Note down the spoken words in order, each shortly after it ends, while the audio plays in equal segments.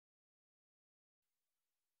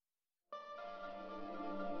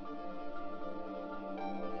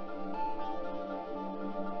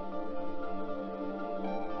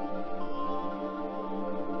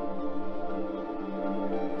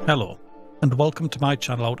Hello, and welcome to my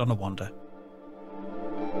channel Out on a Wander.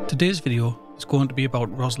 Today's video is going to be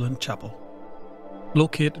about Rosslyn Chapel.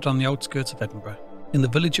 Located on the outskirts of Edinburgh, in the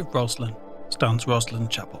village of Rosslyn, stands Rosslyn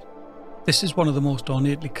Chapel. This is one of the most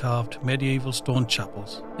ornately carved medieval stone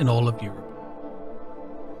chapels in all of Europe.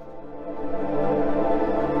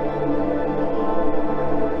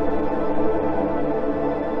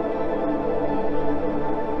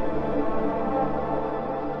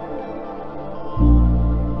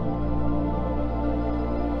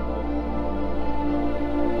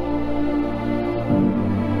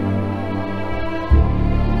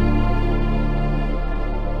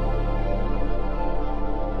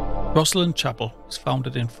 Rosslyn Chapel was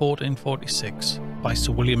founded in 1446 by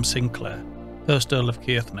Sir William Sinclair, 1st Earl of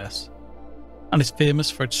Caithness, and is famous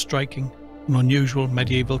for its striking and unusual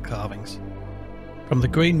medieval carvings, from the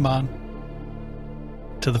Green Man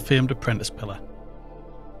to the famed Apprentice Pillar.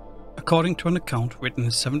 According to an account written in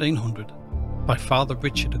 1700 by Father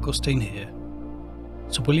Richard Augustine Hare,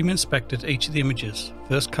 Sir William inspected each of the images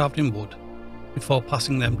first carved in wood before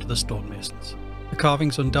passing them to the stonemasons. The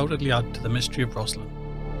carvings undoubtedly add to the mystery of Rosslyn.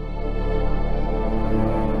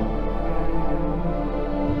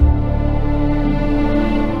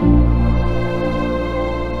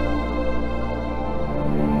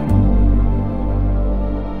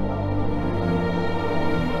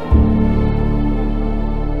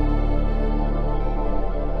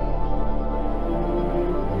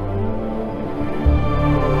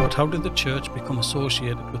 But how did the church become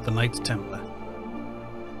associated with the Knights Templar?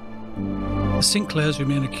 The Sinclairs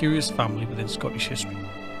remain a curious family within Scottish history,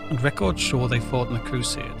 and records show they fought in the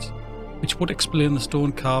Crusades, which would explain the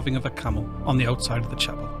stone carving of a camel on the outside of the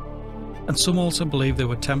chapel. And some also believe they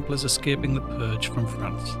were Templars escaping the purge from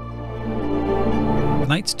France. The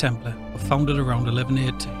Knights Templar were founded around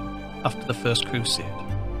 1118 after the First Crusade,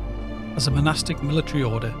 as a monastic military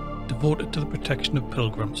order devoted to the protection of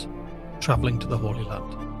pilgrims travelling to the Holy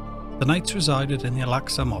Land. The Knights resided in the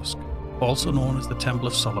Al-Aqsa Mosque, also known as the Temple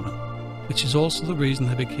of Solomon, which is also the reason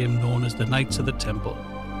they became known as the Knights of the Temple,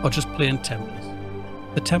 or just plain Templars.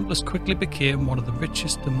 The Templars quickly became one of the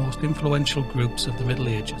richest and most influential groups of the Middle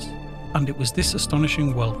Ages, and it was this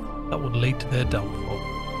astonishing wealth that would lead to their downfall.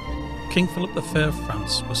 King Philip the Fair of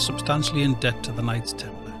France was substantially in debt to the Knights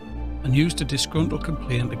Templar, and used a disgruntled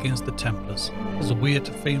complaint against the Templars as a way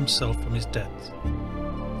to free himself from his debts.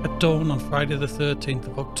 At dawn on Friday the 13th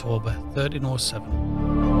of October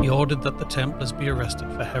 1307, he ordered that the Templars be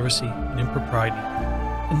arrested for heresy and impropriety.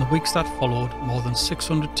 In the weeks that followed, more than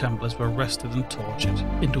 600 Templars were arrested and tortured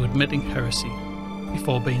into admitting heresy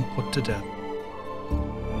before being put to death.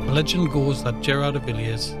 The legend goes that Gerard of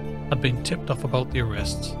Villiers had been tipped off about the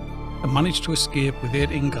arrests and managed to escape with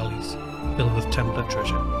 18 galleys filled with Templar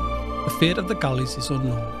treasure. The fate of the galleys is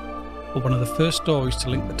unknown, but one of the first stories to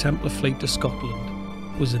link the Templar fleet to Scotland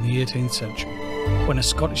was in the 18th century, when a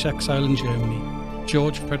Scottish exile in Germany,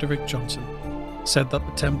 George Frederick Johnson, said that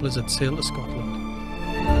the Templars had sailed to Scotland.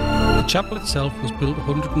 The chapel itself was built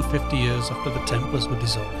 150 years after the Templars were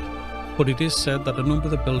dissolved, but it is said that a number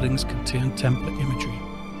of the buildings contain Templar imagery.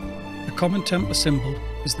 The common Templar symbol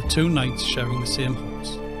is the two knights sharing the same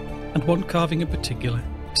horse, and one carving in particular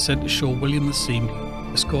is said to show William the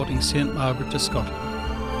Seaman escorting St. Margaret to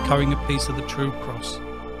Scotland, carrying a piece of the True Cross,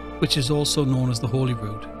 which is also known as the Holy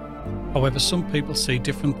Rood. However, some people see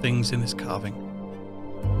different things in this carving.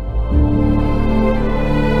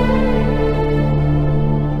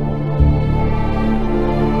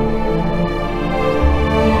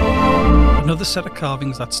 Another set of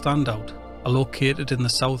carvings that stand out are located in the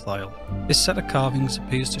South Isle. This set of carvings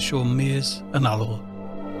appears to show maize and aloe,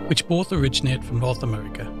 which both originate from North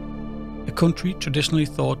America, a country traditionally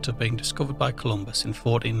thought to have been discovered by Columbus in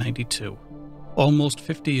 1492. Almost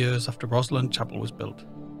 50 years after Rosslyn Chapel was built.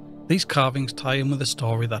 These carvings tie in with a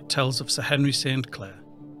story that tells of Sir Henry St. Clair,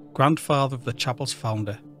 grandfather of the chapel's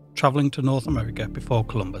founder, travelling to North America before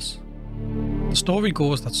Columbus. The story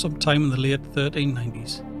goes that sometime in the late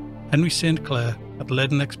 1390s, Henry St. Clair had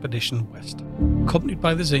led an expedition west, accompanied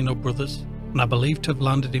by the Zeno brothers, and are believed to have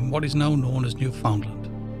landed in what is now known as Newfoundland.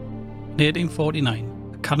 In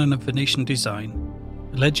 1849, a cannon of Venetian design,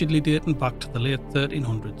 allegedly dating back to the late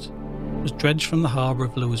 1300s, was dredged from the harbour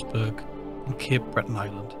of Louisbourg in Cape Breton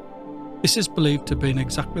Island. This is believed to have been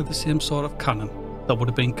exactly the same sort of cannon that would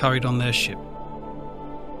have been carried on their ship.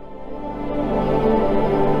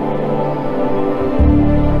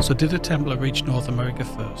 So did a Templar reach North America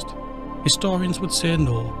first? Historians would say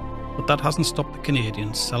no, but that hasn't stopped the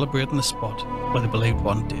Canadians celebrating the spot where they believed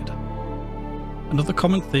one did. Another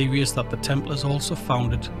common theory is that the Templars also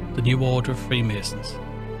founded the New Order of Freemasons.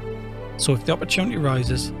 So if the opportunity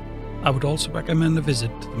rises, I would also recommend a visit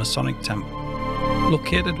to the Masonic Temple,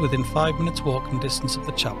 located within 5 minutes walking distance of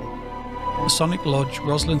the chapel. Masonic Lodge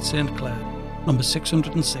Rosslyn St. Clair, number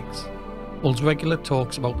 606, holds regular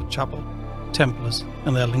talks about the chapel, Templars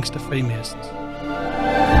and their links to Freemasons.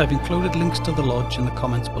 I've included links to the lodge in the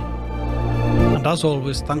comments below. And as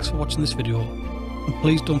always, thanks for watching this video, and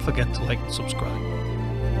please don't forget to like and subscribe.